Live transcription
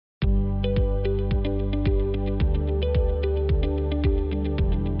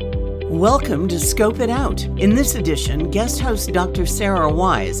Welcome to Scope It Out. In this edition, guest host Dr. Sarah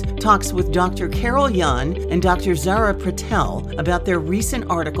Wise talks with Dr. Carol Yan and Dr. Zara Patel about their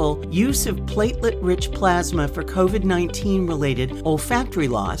recent article, Use of Platelet-Rich Plasma for COVID-19 Related Olfactory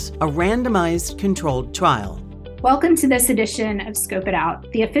Loss, a Randomized Controlled Trial. Welcome to this edition of Scope It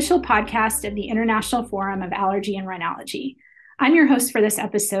Out, the official podcast of the International Forum of Allergy and Rhinology. I'm your host for this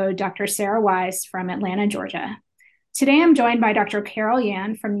episode, Dr. Sarah Wise from Atlanta, Georgia. Today, I'm joined by Dr. Carol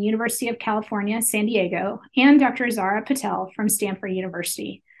Yan from the University of California, San Diego, and Dr. Zara Patel from Stanford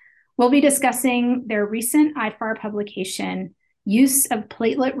University. We'll be discussing their recent IFAR publication, Use of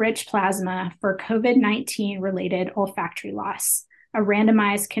Platelet-Rich Plasma for COVID-19 Related Olfactory Loss, a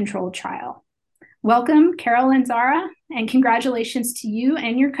Randomized Controlled Trial. Welcome, Carol and Zara, and congratulations to you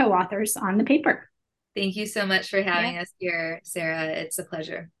and your co-authors on the paper. Thank you so much for having us here, Sarah. It's a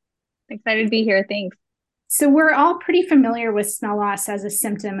pleasure. Excited to be here. Thanks. So we're all pretty familiar with smell loss as a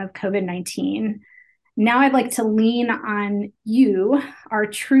symptom of COVID-19. Now I'd like to lean on you, our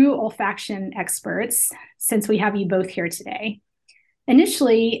true olfaction experts, since we have you both here today.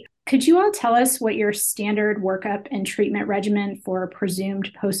 Initially, could you all tell us what your standard workup and treatment regimen for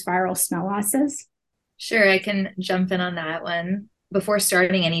presumed post-viral smell loss is? Sure, I can jump in on that one. Before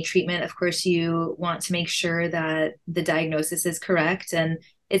starting any treatment, of course, you want to make sure that the diagnosis is correct. And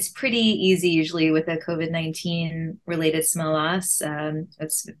it's pretty easy usually with a COVID-19 related smell loss.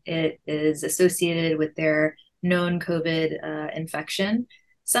 It is associated with their known COVID infection.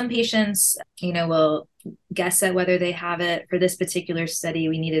 Some patients, will guess at whether they have it. For this particular study,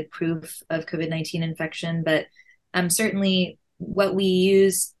 we needed proof of COVID-19 infection, but certainly what we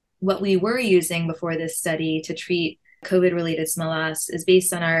were using before this study to treat COVID-related smell loss is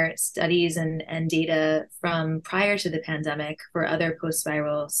based on our studies and data from prior to the pandemic for other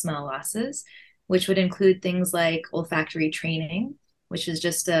post-viral smell losses, which would include things like olfactory training, which is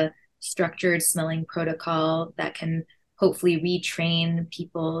just a structured smelling protocol that can hopefully retrain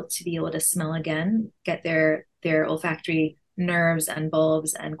people to be able to smell again, get their olfactory nerves and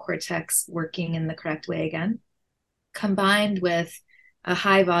bulbs and cortex working in the correct way again, combined with a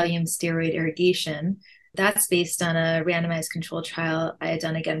high volume steroid irrigation. That's based on a randomized controlled trial I had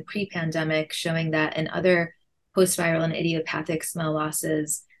done again pre-pandemic, showing that in other post-viral and idiopathic smell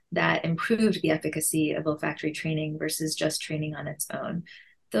losses that improved the efficacy of olfactory training versus just training on its own.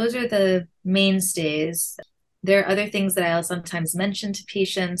 Those are the mainstays. There are other things that I'll sometimes mention to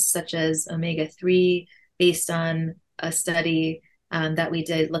patients, such as omega-3, based on a study that we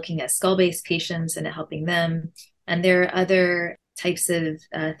did looking at skull-based patients and helping them. And there are other types of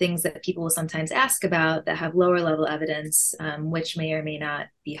things that people will sometimes ask about that have lower level evidence, which may or may not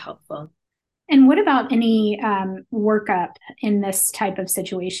be helpful. And what about any workup in this type of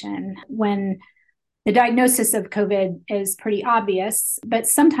situation when the diagnosis of COVID is pretty obvious, but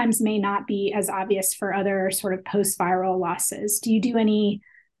sometimes may not be as obvious for other sort of post-viral losses? Do you do any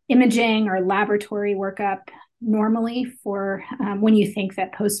imaging or laboratory workup normally for when you think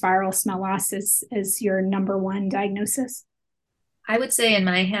that post-viral smell loss is your number one diagnosis? I would say in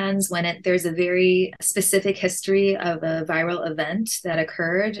my hands, when there's a very specific history of a viral event that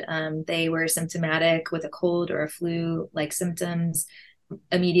occurred, they were symptomatic with a cold or a flu-like symptoms.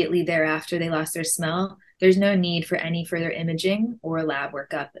 Immediately thereafter, they lost their smell. There's no need for any further imaging or lab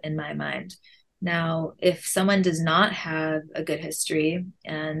workup in my mind. Now, if someone does not have a good history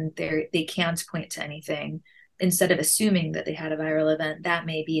and they can't point to anything, instead of assuming that they had a viral event, that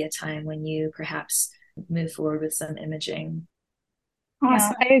may be a time when you perhaps move forward with some imaging.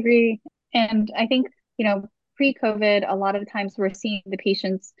 Awesome. Yeah, I agree. And I think, pre-COVID, a lot of the times we're seeing the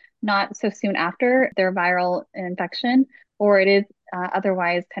patients not so soon after their viral infection, or it is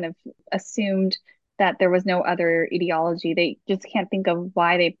otherwise kind of assumed that there was no other etiology. They just can't think of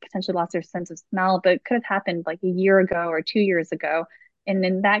why they potentially lost their sense of smell, but it could have happened like a year ago or 2 years ago. And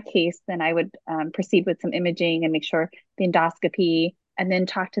in that case, then I would proceed with some imaging and make sure the endoscopy, and then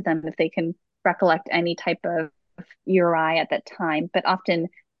talk to them if they can recollect any type of URI at that time. But often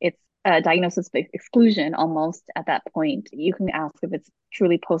it's a diagnosis of exclusion almost at that point. You can ask if it's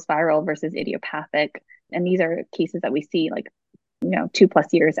truly post-viral versus idiopathic. And these are cases that we see 2+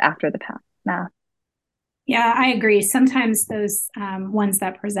 years after the math. Yeah, I agree. Sometimes those ones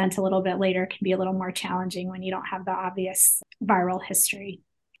that present a little bit later can be a little more challenging when you don't have the obvious viral history.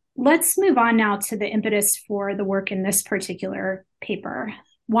 Let's move on now to the impetus for the work in this particular paper.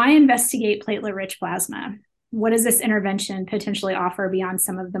 Why investigate platelet-rich plasma? What does this intervention potentially offer beyond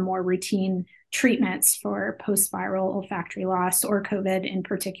some of the more routine treatments for post-viral olfactory loss or COVID in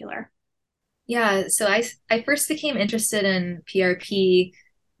particular? Yeah, so I first became interested in PRP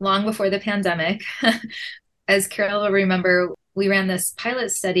long before the pandemic. As Carol will remember, we ran this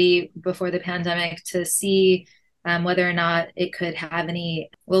pilot study before the pandemic to see whether or not it could have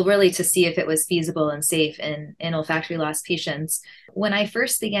really to see if it was feasible and safe in olfactory loss patients. When I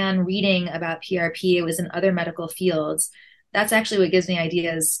first began reading about PRP, it was in other medical fields. That's actually what gives me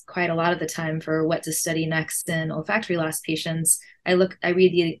ideas quite a lot of the time for what to study next in olfactory loss patients. I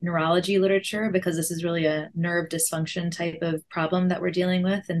read the neurology literature because this is really a nerve dysfunction type of problem that we're dealing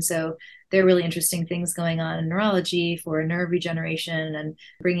with. And so there are really interesting things going on in neurology for nerve regeneration and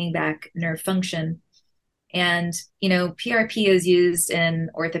bringing back nerve function. And, PRP is used in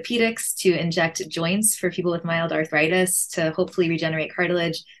orthopedics to inject joints for people with mild arthritis to hopefully regenerate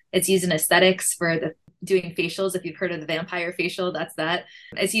cartilage. It's used in aesthetics for doing facials. If you've heard of the vampire facial, that's that.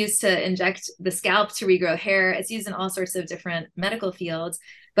 It's used to inject the scalp to regrow hair. It's used in all sorts of different medical fields.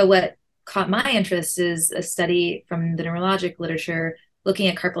 But what caught my interest is a study from the neurologic literature looking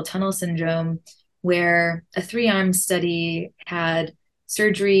at carpal tunnel syndrome, where a 3-arm study had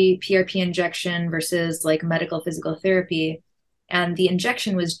surgery, PRP injection versus like medical physical therapy. And the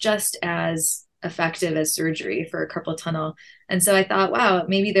injection was just as effective as surgery for carpal tunnel. And so I thought, wow,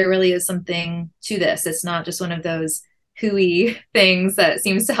 maybe there really is something to this. It's not just one of those hooey things that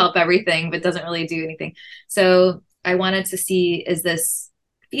seems to help everything, but doesn't really do anything. So I wanted to see, is this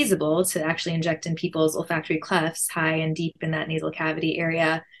feasible to actually inject in people's olfactory clefts, high and deep in that nasal cavity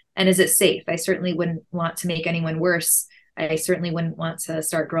area? And is it safe? I certainly wouldn't want to make anyone worse. I certainly wouldn't want to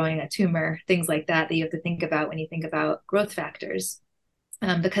start growing a tumor, things like that you have to think about when you think about growth factors.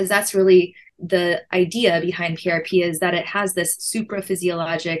 Because that's really the idea behind PRP, is that it has this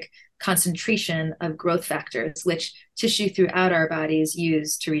supraphysiologic concentration of growth factors, which tissue throughout our bodies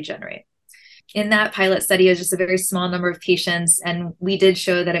use to regenerate. In that pilot study, it was just a very small number of patients, and we did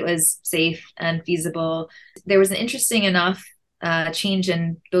show that it was safe and feasible. There was an interesting enough change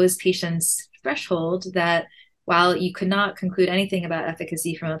in those patients' threshold that while you could not conclude anything about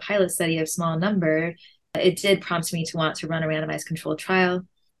efficacy from a pilot study of small number, it did prompt me to want to run a randomized controlled trial.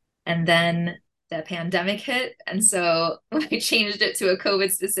 And then the pandemic hit. And so I changed it to a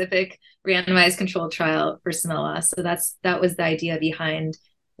COVID-specific randomized controlled trial for smell loss. So that was the idea behind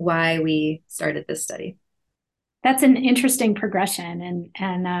why we started this study. That's an interesting progression.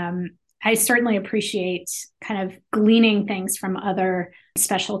 And I certainly appreciate kind of gleaning things from other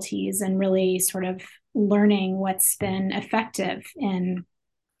specialties and really sort of learning what's been effective in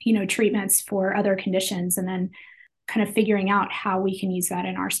treatments for other conditions, and then kind of figuring out how we can use that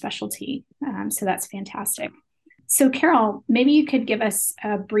in our specialty. So that's fantastic. So Carol, maybe you could give us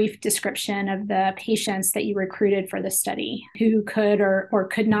a brief description of the patients that you recruited for the study who could or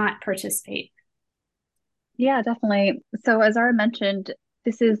could not participate. Yeah, definitely. So as Zara mentioned,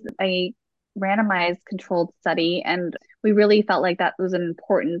 this is a randomized controlled study, and we really felt like that was an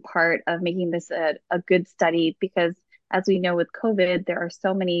important part of making this a good study, because as we know with COVID, there are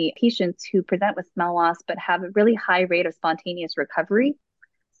so many patients who present with smell loss but have a really high rate of spontaneous recovery.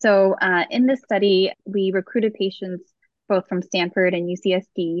 So in this study, we recruited patients both from Stanford and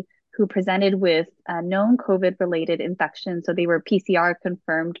UCSD who presented with known COVID-related infections. So they were PCR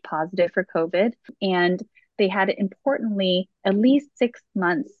confirmed positive for COVID, and they had, importantly, at least 6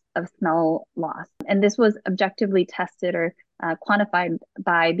 months of smell loss. And this was objectively tested or quantified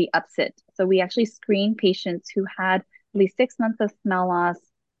by the UPSIT. So we actually screened patients who had at least 6 months of smell loss,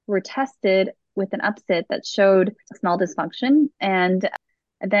 were tested with an UPSIT that showed smell dysfunction, and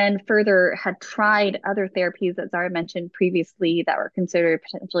then further had tried other therapies that Zara mentioned previously that were considered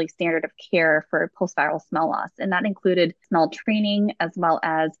potentially standard of care for post-viral smell loss. And that included smell training as well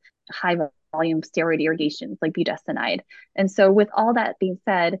as high volume steroid irrigations like budesonide. And so with all that being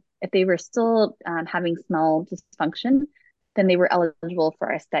said, if they were still having smell dysfunction, then they were eligible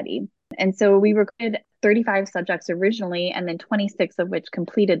for our study. And so we recruited 35 subjects originally, and then 26 of which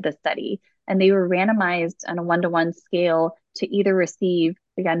completed the study. And they were randomized on a 1-to-1 scale to either receive,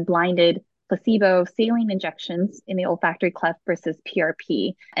 again, blinded placebo saline injections in the olfactory cleft versus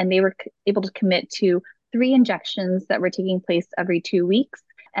PRP. And they were able to commit to 3 injections that were taking place every 2 weeks,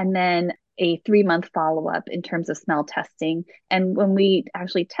 and then a 3-month follow-up in terms of smell testing. And when we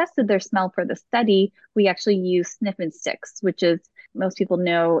actually tested their smell for the study, we actually used sniff and sticks, which is, most people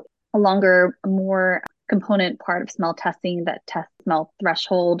know, a longer, more component part of smell testing that tests smell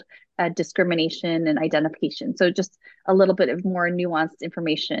threshold, discrimination, and identification. So just a little bit of more nuanced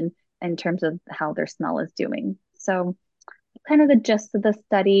information in terms of how their smell is doing. So kind of the gist of the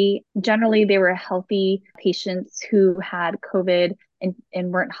study, generally they were healthy patients who had COVID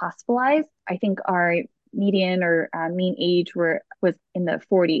and weren't hospitalized. I think our median or mean age was in the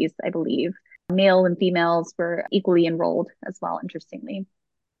 40s, I believe. Male and females were equally enrolled as well, interestingly.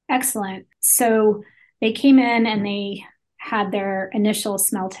 Excellent. So they came in and they had their initial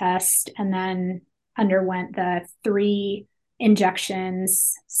smell test and then underwent the 3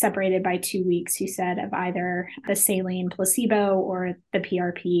 injections separated by 2 weeks, you said, of either the saline placebo or the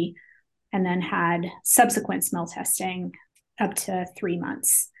PRP, and then had subsequent smell testing up to 3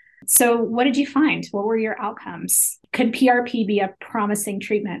 months. So what did you find? What were your outcomes? Could PRP be a promising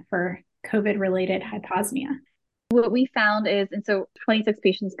treatment for COVID-related hyposmia? What we found is, and so 26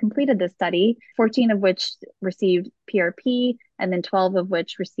 patients completed this study, 14 of which received PRP, and then 12 of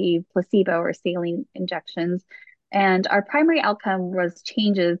which received placebo or saline injections. And our primary outcome was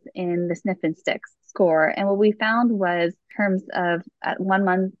changes in the sniff and sticks score. And what we found was terms of at 1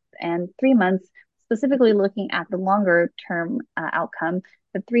 month and 3 months, specifically looking at the longer term outcome,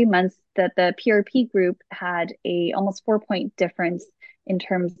 the 3 months that the PRP group had a almost 4-point difference in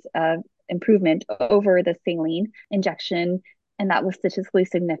terms of improvement over the saline injection, and that was statistically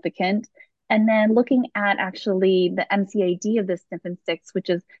significant. And then looking at actually the MCID of the sniff and sticks, which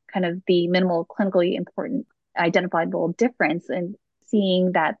is kind of the minimal clinically important identifiable difference, and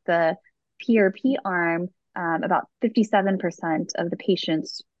seeing that the PRP arm, about 57% of the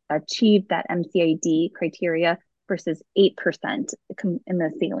patients achieved that MCID criteria versus 8% in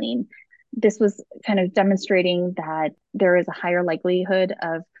the saline. This was kind of demonstrating that there is a higher likelihood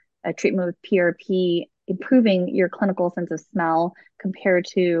of a treatment with PRP improving your clinical sense of smell compared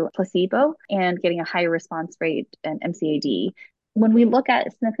to placebo and getting a higher response rate and MCID. When we look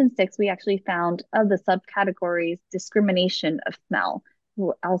at sniff and sticks, we actually found of the subcategories, discrimination of smell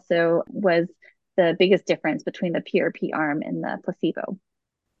also was the biggest difference between the PRP arm and the placebo.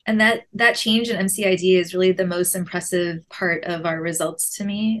 And that change in MCID is really the most impressive part of our results to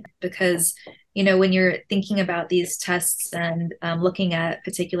me, because, when you're thinking about these tests and looking at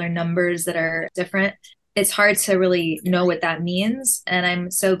particular numbers that are different, it's hard to really know what that means. And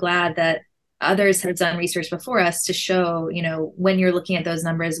I'm so glad that others have done research before us to show, when you're looking at those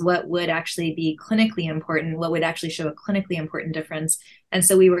numbers, what would actually be clinically important, what would actually show a clinically important difference. And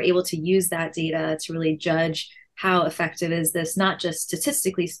so we were able to use that data to really judge how effective is this, not just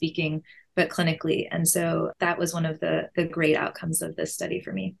statistically speaking, but clinically. And so that was one of the great outcomes of this study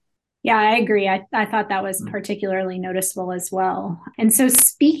for me. Yeah, I agree. I thought that was particularly noticeable as well. And so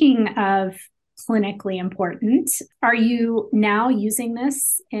speaking of clinically important, are you now using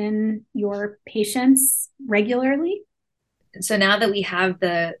this in your patients regularly? So now that we have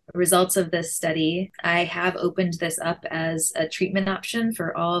the results of this study, I have opened this up as a treatment option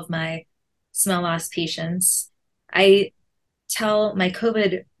for all of my smell loss patients. I tell my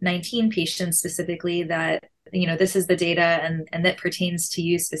COVID-19 patients specifically that, this is the data and that pertains to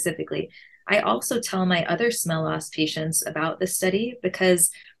you specifically. I also tell my other smell loss patients about this study because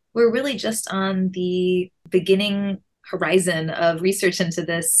we're really just on the beginning horizon of research into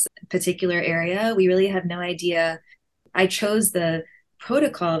this particular area. We really have no idea. I chose the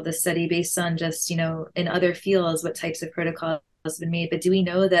protocol of the study based on just, in other fields, what types of protocols have been made. But do we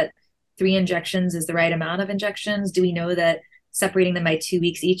know that 3 injections is the right amount of injections? Do we know that separating them by 2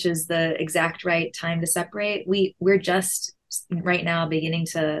 weeks each is the exact right time to separate? We're just right now beginning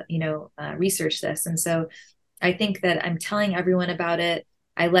to, research this. And so I think that I'm telling everyone about it.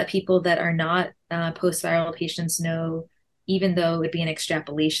 I let people that are not post-viral patients know, even though it would be an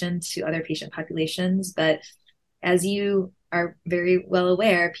extrapolation to other patient populations. But as you are very well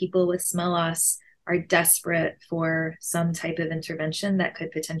aware, people with smell loss are desperate for some type of intervention that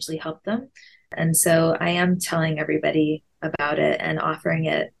could potentially help them. And so I am telling everybody about it and offering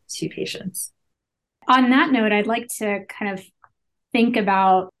it to patients. On that note, I'd like to kind of think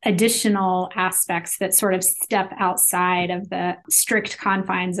about additional aspects that sort of step outside of the strict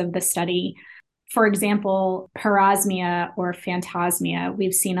confines of the study. For example, parosmia or phantosmia.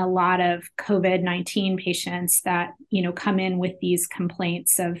 We've seen a lot of COVID-19 patients that, come in with these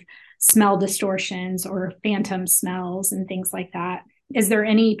complaints of smell distortions or phantom smells and things like that. Is there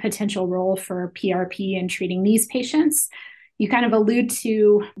any potential role for PRP in treating these patients? You kind of allude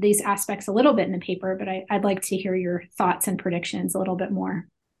to these aspects a little bit in the paper, but I'd like to hear your thoughts and predictions a little bit more.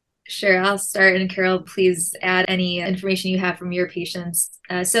 Sure, I'll start. And Carol, please add any information you have from your patients.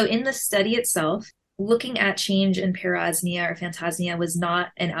 So in the study itself, looking at change in parosmia or phantosmia was not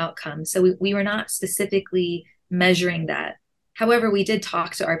an outcome. So we were not specifically measuring that. However, we did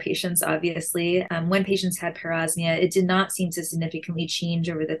talk to our patients, obviously. When patients had parosmia, it did not seem to significantly change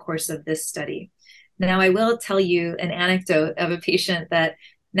over the course of this study. Now, I will tell you an anecdote of a patient that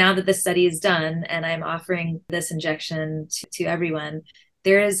now that the study is done and I'm offering this injection to everyone,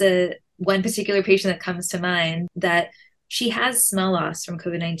 there is one particular patient that comes to mind that she has smell loss from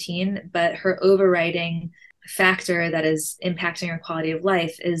COVID-19, but her overriding factor that is impacting her quality of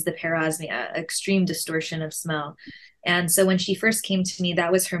life is the parosmia, extreme distortion of smell. And so when she first came to me,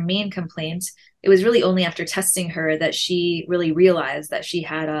 that was her main complaint. It was really only after testing her that she really realized that she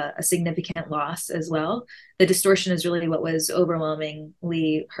had a significant loss as well. The distortion is really what was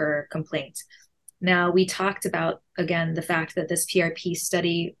overwhelmingly her complaint. Now, we talked about, again, the fact that this PRP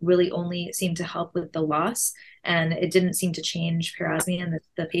study really only seemed to help with the loss, and it didn't seem to change parosmia in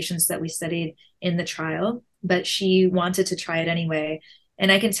the patients that we studied in the trial, but she wanted to try it anyway.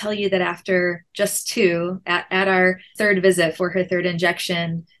 And I can tell you that after just two, at our third visit for her third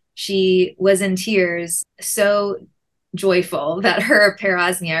injection, she was in tears, so joyful that her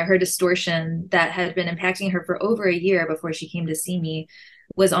parosmia, her distortion that had been impacting her for over a year before she came to see me,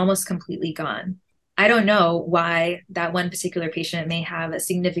 was almost completely gone. I don't know why that one particular patient may have a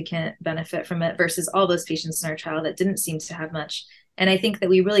significant benefit from it versus all those patients in our trial that didn't seem to have much. And I think that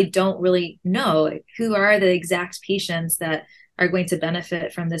we really don't really know who are the exact patients that are going to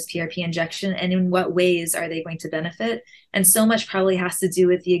benefit from this PRP injection and in what ways are they going to benefit. And so much probably has to do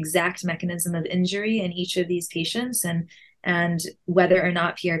with the exact mechanism of injury in each of these patients and whether or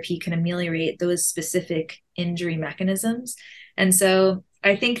not PRP can ameliorate those specific injury mechanisms. And so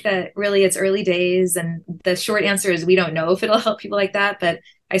I think that really it's early days, and the short answer is we don't know if it'll help people like that, but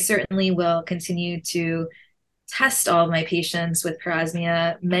I certainly will continue to test all of my patients with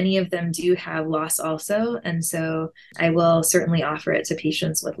parosmia. Many of them do have loss also, and so I will certainly offer it to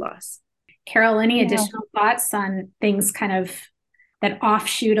patients with loss. Carol, any additional thoughts on things kind of that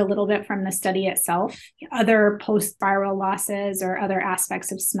offshoot a little bit from the study itself, other post-viral losses or other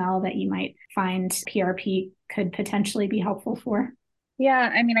aspects of smell that you might find PRP could potentially be helpful for?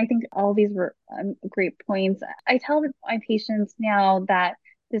 Yeah, I mean, I think all these were great points. I tell my patients now that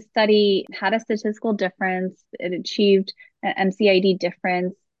this study had a statistical difference. It achieved an MCID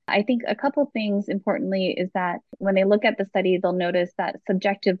difference. I think a couple things importantly is that when they look at the study, they'll notice that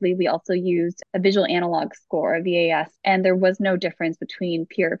subjectively, we also used a visual analog score, a VAS, and there was no difference between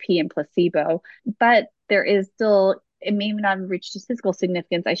PRP and placebo. But there is still, it may not have reached statistical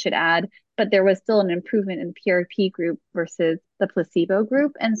significance, I should add, but there was still an improvement in the PRP group versus the placebo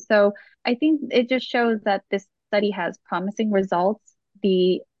group. And so I think it just shows that this study has promising results.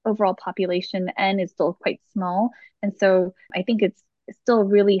 The overall population N is still quite small. And so I think it's still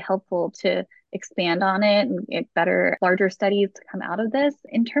really helpful to expand on it and get better, larger studies to come out of this.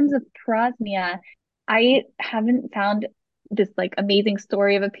 In terms of parosmia, I haven't found this like amazing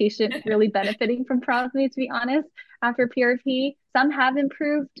story of a patient really benefiting from parosmia, to be honest, after PRP. Some have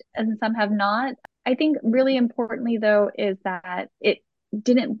improved and some have not. I think really importantly, though, is that it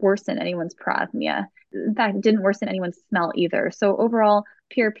didn't worsen anyone's parosmia. In fact, it didn't worsen anyone's smell either. So overall,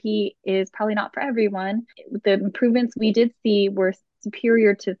 PRP is probably not for everyone. The improvements we did see were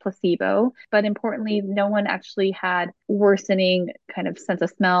superior to placebo, but importantly, no one actually had worsening kind of sense of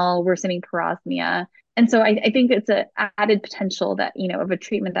smell, worsening parosmia. And so I think it's an added potential that, you know, of a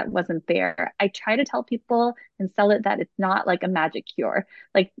treatment that wasn't there. I try to tell people and sell it that it's not like a magic cure.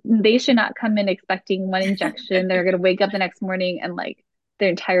 Like they should not come in expecting one injection. They're going to wake up the next morning and like their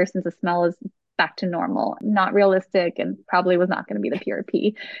entire sense of smell is back to normal. Not realistic, and probably was not going to be the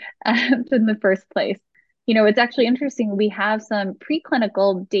PRP in the first place. You know, it's actually interesting. We have some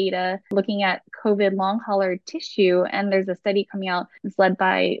preclinical data looking at COVID long hauler tissue, and there's a study coming out that's led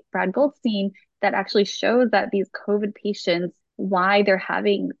by Brad Goldstein that actually shows that these COVID patients, why they're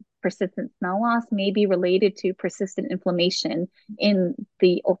having persistent smell loss may be related to persistent inflammation in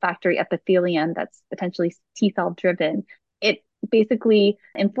the olfactory epithelium that's potentially T-cell driven. It basically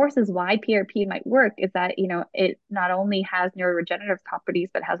enforces why PRP might work is that, you know, it not only has neuroregenerative properties,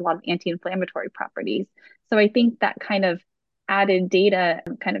 but has a lot of anti-inflammatory properties. So I think that kind of added data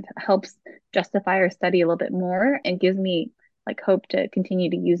kind of helps justify our study a little bit more and gives me like hope to continue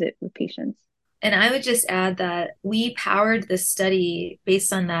to use it with patients. And I would just add that we powered this study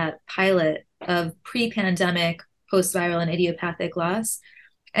based on that pilot of pre-pandemic post-viral and idiopathic loss.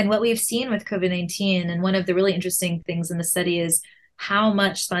 And what we've seen with COVID-19, and one of the really interesting things in the study is how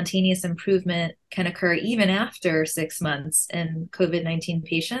much spontaneous improvement can occur even after 6 months in COVID-19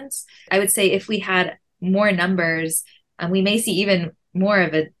 patients. I would say if we had more numbers, we may see even more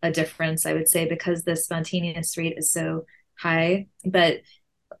of a difference, I would say, because the spontaneous rate is so high. But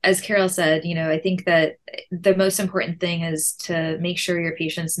as Carol said, you know, I think that the most important thing is to make sure your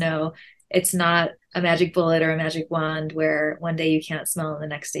patients know it's not a magic bullet or a magic wand where one day you can't smell and the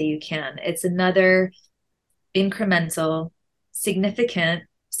next day you can. It's another incremental, significant,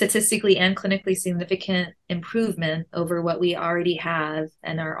 statistically and clinically significant improvement over what we already have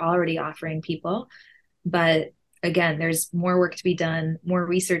and are already offering people. But again, there's more work to be done, more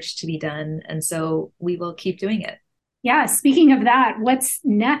research to be done. And so we will keep doing it. Yeah, speaking of that, what's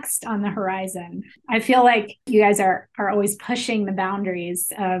next on the horizon? I feel like you guys are always pushing the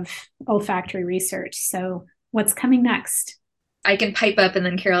boundaries of olfactory research. So what's coming next? I can pipe up and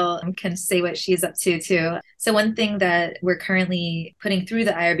then Carol can say what she's up to too. So one thing that we're currently putting through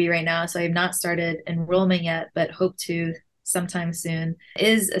the IRB right now, so I have not started enrollment yet, but hope to sometime soon,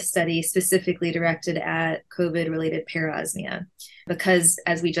 is a study specifically directed at COVID-related parosmia. Because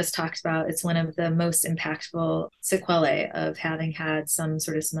as we just talked about, it's one of the most impactful sequelae of having had some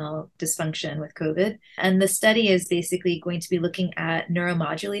sort of smell dysfunction with COVID. And the study is basically going to be looking at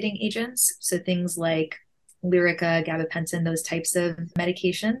neuromodulating agents. So things like Lyrica, gabapentin, those types of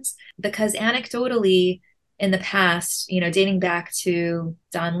medications, because anecdotally in the past, dating back to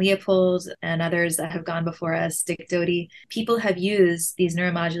Don Leopold and others that have gone before us, Dick Doty, people have used these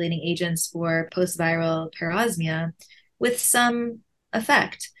neuromodulating agents for post-viral parosmia with some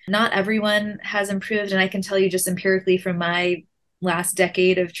effect. Not everyone has improved. And I can tell you just empirically from my last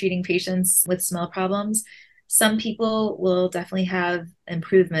decade of treating patients with smell problems, some people will definitely have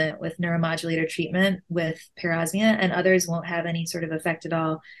improvement with neuromodulator treatment with parosmia, and others won't have any sort of effect at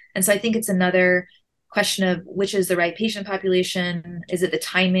all. And so I think it's another question of which is the right patient population. Is it the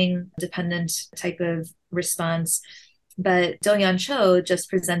timing dependent type of response? But Do-Yeon Cho just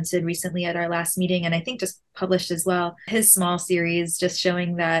presented recently at our last meeting, and I think just published as well, his small series just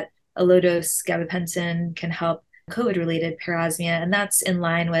showing that a low dose gabapentin can help COVID-related parosmia. And that's in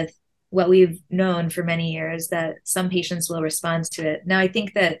line with what we've known for many years, that some patients will respond to it. Now, I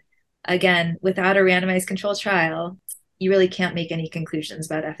think that, again, without a randomized controlled trial, you really can't make any conclusions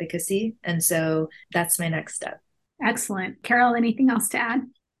about efficacy. And so that's my next step. Excellent. Carol, anything else to add?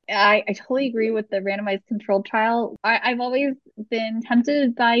 I totally agree with the randomized controlled trial. I've always been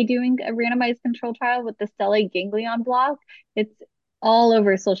tempted by doing a randomized controlled trial with the stellate ganglion block. It's all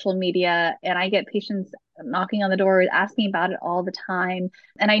over social media, and I get patients knocking on the door asking about it all the time.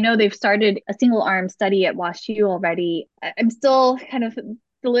 And I know they've started a single arm study at WashU already. I'm still kind of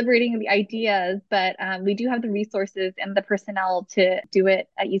deliberating the ideas, but we do have the resources and the personnel to do it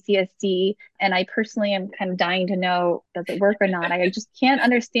at UCSD. And I personally am kind of dying to know, does it work or not? I just can't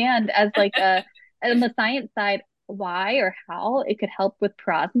understand as like on the science side, why or how it could help with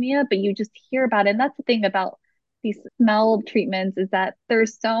parosmia, but you just hear about it. And that's the thing about these smell treatments, is that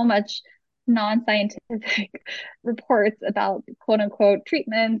there's so much non-scientific reports about quote unquote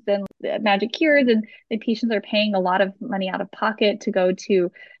treatments and magic cures, and the patients are paying a lot of money out of pocket to go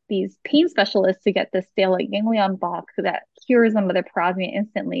to these pain specialists to get this stellate ganglion block that cures them of their parosmia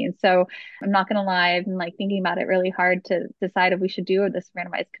instantly. And so I'm not going to lie, I've been like thinking about it really hard to decide if we should do this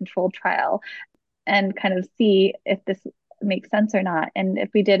randomized controlled trial and kind of see if this makes sense or not. And if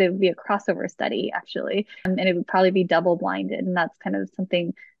we did, it would be a crossover study actually, and it would probably be double blinded. And that's kind of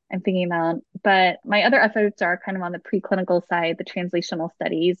something I'm thinking about. But my other efforts are kind of on the preclinical side, the translational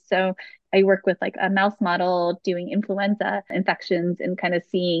studies. So I work with like a mouse model doing influenza infections and kind of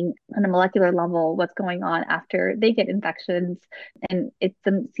seeing on a molecular level what's going on after they get infections. And it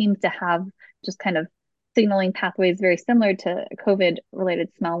seems to have just kind of signaling pathways very similar to COVID related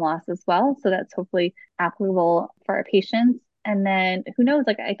smell loss as well. So that's hopefully applicable for our patients. And then who knows,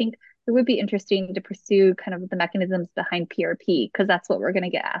 like I think it would be interesting to pursue kind of the mechanisms behind PRP, because that's what we're going to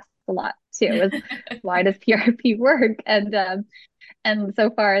get asked a lot too, is why does PRP work? And so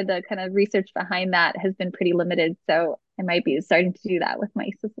far the kind of research behind that has been pretty limited. So I might be starting to do that with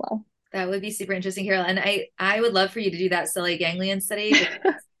mice as well. That would be super interesting, Carol. And I would love for you to do that stellate ganglion study.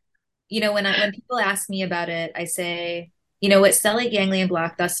 Because, when people ask me about it, I say, what stellate ganglion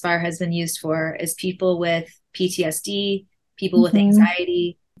block thus far has been used for is people with PTSD, people with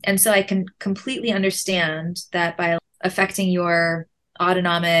anxiety. And so I can completely understand that by affecting your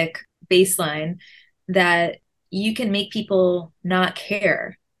autonomic baseline, that you can make people not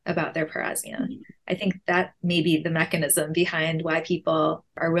care about their parosmia. I think that may be the mechanism behind why people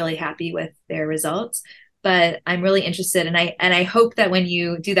are really happy with their results. But I'm really interested, and I hope that when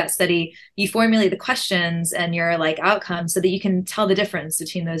you do that study, you formulate the questions and your like outcomes so that you can tell the difference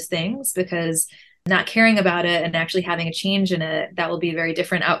between those things, because not caring about it and actually having a change in it, that will be a very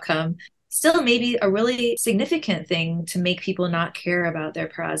different outcome. Still maybe a really significant thing to make people not care about their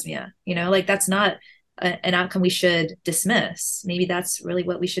parosmia. That's not an outcome we should dismiss. Maybe that's really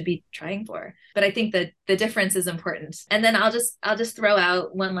what we should be trying for. But I think that the difference is important. And then I'll just throw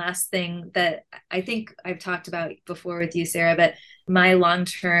out one last thing that I think I've talked about before with you, Sarah, but my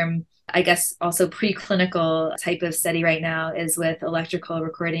long-term, I guess also preclinical type of study right now is with electrical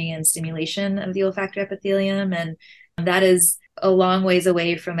recording and stimulation of the olfactory epithelium. And that is a long ways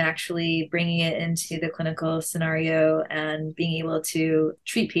away from actually bringing it into the clinical scenario and being able to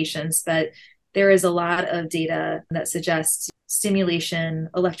treat patients. But there is a lot of data that suggests stimulation,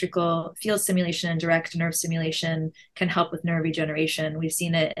 electrical field stimulation and direct nerve stimulation can help with nerve regeneration. We've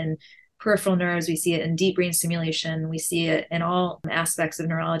seen it in peripheral nerves, we see it in deep brain stimulation, we see it in all aspects of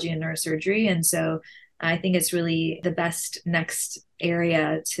neurology and neurosurgery. And so I think it's really the best next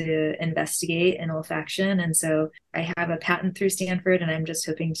area to investigate in olfaction. And so I have a patent through Stanford, and I'm just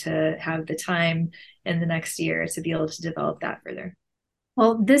hoping to have the time in the next year to be able to develop that further.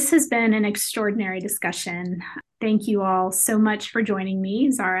 Well, this has been an extraordinary discussion. Thank you all so much for joining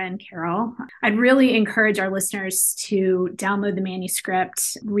me, Zara and Carol. I'd really encourage our listeners to download the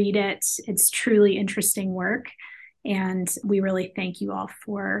manuscript, read it. It's truly interesting work. And we really thank you all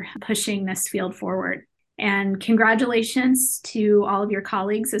for pushing this field forward. And congratulations to all of your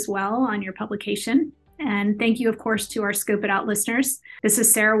colleagues as well on your publication. And thank you, of course, to our Scope It Out listeners. This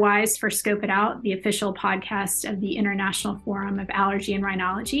is Sarah Wise for Scope It Out, the official podcast of the International Forum of Allergy and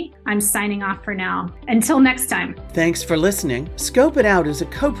Rhinology. I'm signing off for now. Until next time. Thanks for listening. Scope It Out is a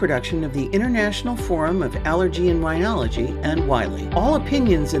co-production of the International Forum of Allergy and Rhinology and Wiley. All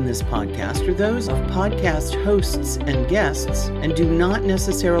opinions in this podcast are those of podcast hosts and guests and do not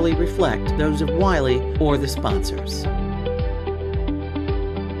necessarily reflect those of Wiley or the sponsors.